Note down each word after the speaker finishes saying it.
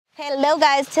Hello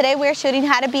guys, today we're shooting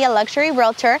how to be a luxury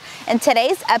realtor. In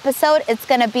today's episode, it's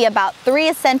gonna be about 3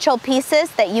 essential pieces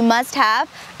that you must have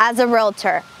as a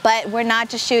realtor. But we're not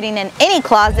just shooting in any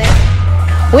closet.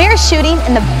 We are shooting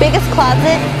in the biggest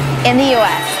closet in the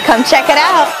US. Come check it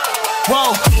out.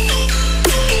 Whoa.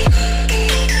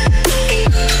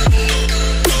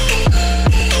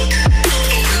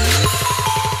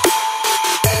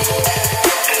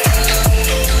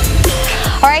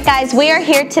 Alright guys, we are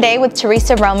here today with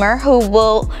Teresa Romer,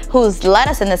 who's led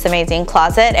us in this amazing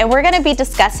closet, and we're going to be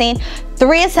discussing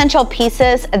 3 essential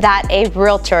pieces that a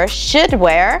realtor should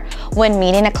wear when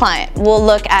meeting a client. We'll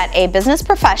look at a business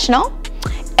professional,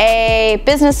 a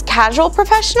business casual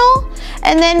professional,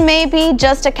 and then maybe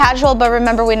just a casual, but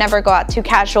remember we never go out too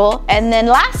casual. And then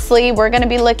lastly, we're going to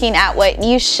be looking at what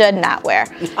you should not wear.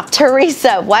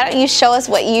 Teresa, why don't you show us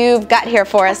what you've got here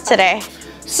for us today?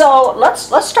 So let's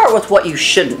start with what you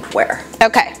shouldn't wear.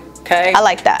 Okay. Okay. I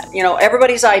like that. You know,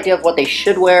 everybody's idea of what they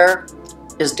should wear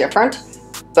is different,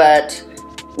 but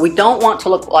we don't want to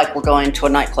look like we're going to a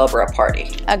nightclub or a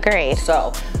party. Agreed.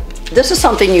 So this is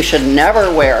something you should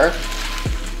never wear.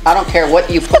 I don't care what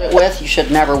you put it with, you should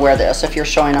never wear this if you're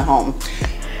showing a home.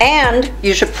 And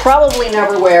you should probably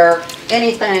never wear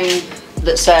anything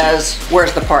that says,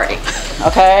 "Where's the party?"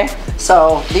 Okay?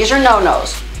 So these are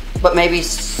no-nos. But maybe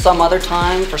some other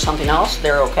time for something else,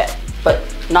 they're okay. But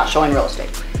not showing real estate.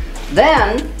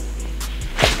 Then,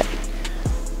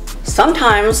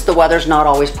 sometimes the weather's not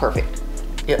always perfect.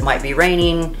 It might be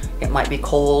raining, it might be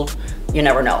cold, you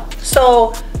never know.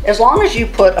 So, as long as you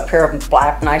put a pair of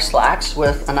black nice slacks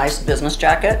with a nice business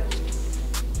jacket,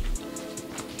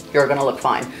 you're gonna look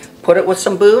fine. Put it with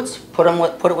some boots, put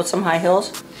it with some high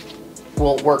heels,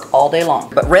 will work all day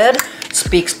long. But red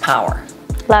speaks power.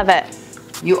 Love it.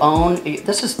 You own,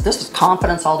 this is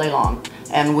confidence all day long.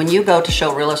 And when you go to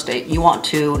show real estate, you want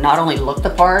to not only look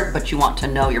the part, but you want to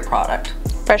know your product.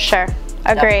 For sure.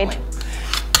 Agreed. Definitely.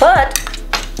 But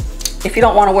if you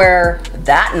don't want to wear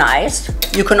that nice,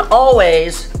 you can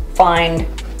always find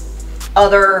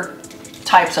other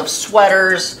types of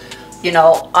sweaters. You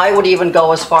know, I would even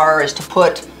go as far as to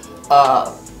put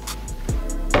a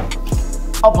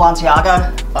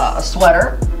Balenciaga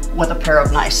sweater with a pair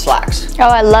of nice slacks. Oh,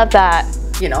 I love that.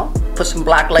 You know, put some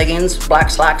black leggings,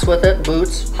 black slacks with it,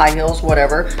 boots, high heels,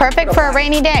 whatever. Perfect for a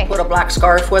rainy day. Put a black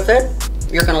scarf with it,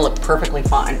 you're gonna look perfectly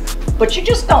fine. But you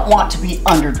just don't want to be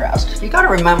underdressed. You gotta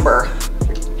remember,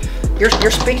 you're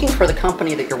speaking for the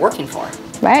company that you're working for.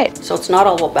 Right. So it's not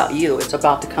all about you, it's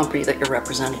about the company that you're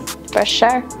representing. For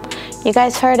sure. You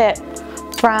guys heard it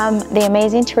from the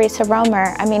amazing Teresa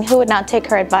Romer. I mean, who would not take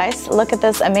her advice? Look at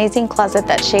this amazing closet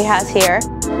that she has here.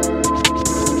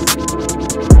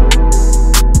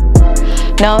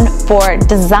 Known for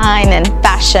design and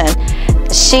fashion.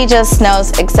 She just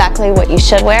knows exactly what you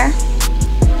should wear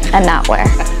and not wear.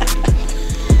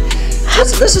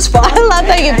 This is fun. I love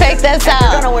that you picked this out.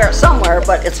 You're gonna wear it somewhere,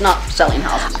 but it's not selling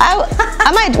houses.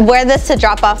 I might wear this to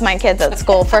drop off my kids at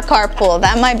school for carpool.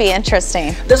 That might be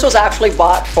interesting. This was actually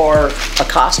bought for a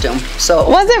costume, so.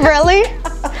 Was it really?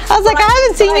 I was like, I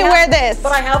haven't seen you wear this.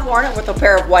 But I have worn it with a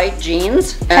pair of white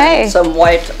jeans and some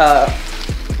white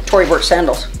Tory Burch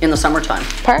sandals in the summertime.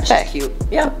 Perfect. Cute.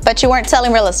 Yeah. But you weren't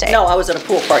selling real estate. No, I was at a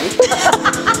pool party.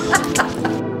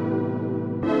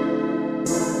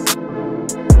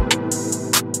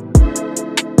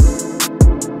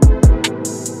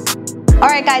 All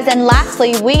right guys, and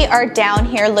lastly, we are down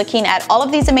here looking at all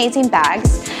of these amazing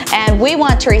bags, and we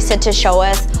want Teresa to show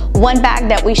us one bag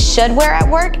that we should wear at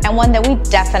work and one that we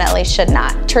definitely should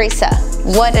not. Teresa,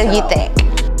 what do you think?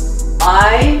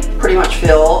 I pretty much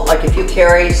feel like if you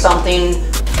carry something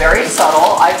very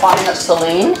subtle, I find that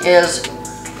Celine is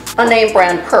a name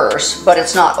brand purse, but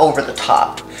it's not over the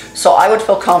top. So I would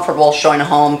feel comfortable showing a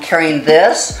home carrying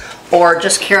this, or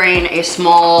just carrying a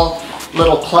small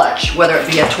little clutch, whether it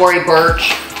be a Tory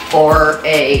Burch or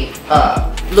a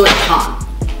Louis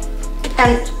Vuitton.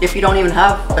 And if you don't even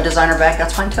have a designer bag,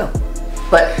 that's fine too.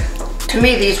 But to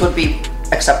me, these would be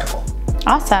acceptable.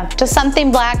 Awesome. Just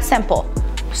something black, simple.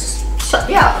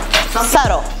 Yeah.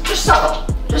 Subtle. Just subtle.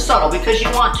 Just subtle, because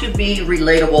you want to be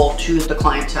relatable to the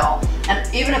clientele. And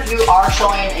even if you are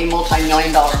showing a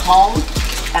multi-million-dollar home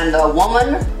and the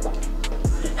woman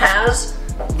has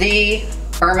the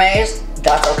Hermes,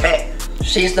 that's okay.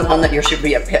 She's the one that you should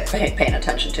be paying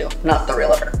attention to, not the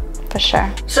realtor. For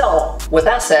sure. So, with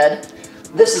that said,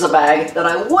 this is a bag that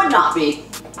I would not be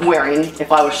wearing if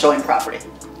I was showing property.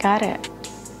 Got it.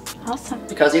 Awesome.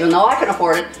 Because even though I can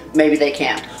afford it, maybe they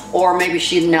can't. Or maybe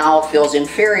she now feels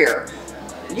inferior.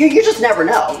 You just never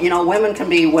know. You know, women can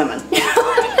be women.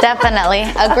 Definitely.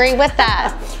 Agree with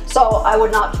that. So I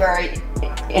would not carry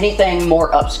anything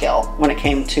more upscale when it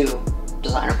came to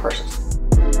designer purses.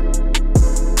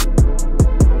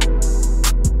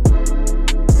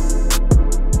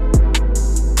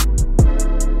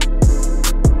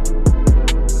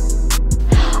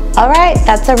 All right,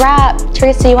 that's a wrap.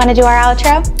 Teresa, you want to do our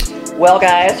outro? Well,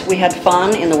 guys, we had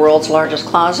fun in the world's largest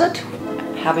closet,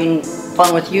 having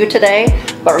fun with you today.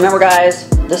 But remember, guys,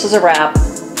 this is a wrap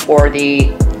for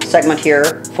the segment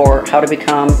here for how to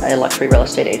become a luxury real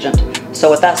estate agent.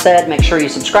 So with that said, make sure you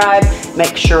subscribe,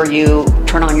 make sure you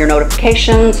turn on your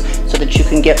notifications so that you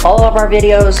can get all of our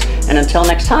videos. And until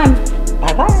next time,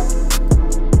 bye-bye.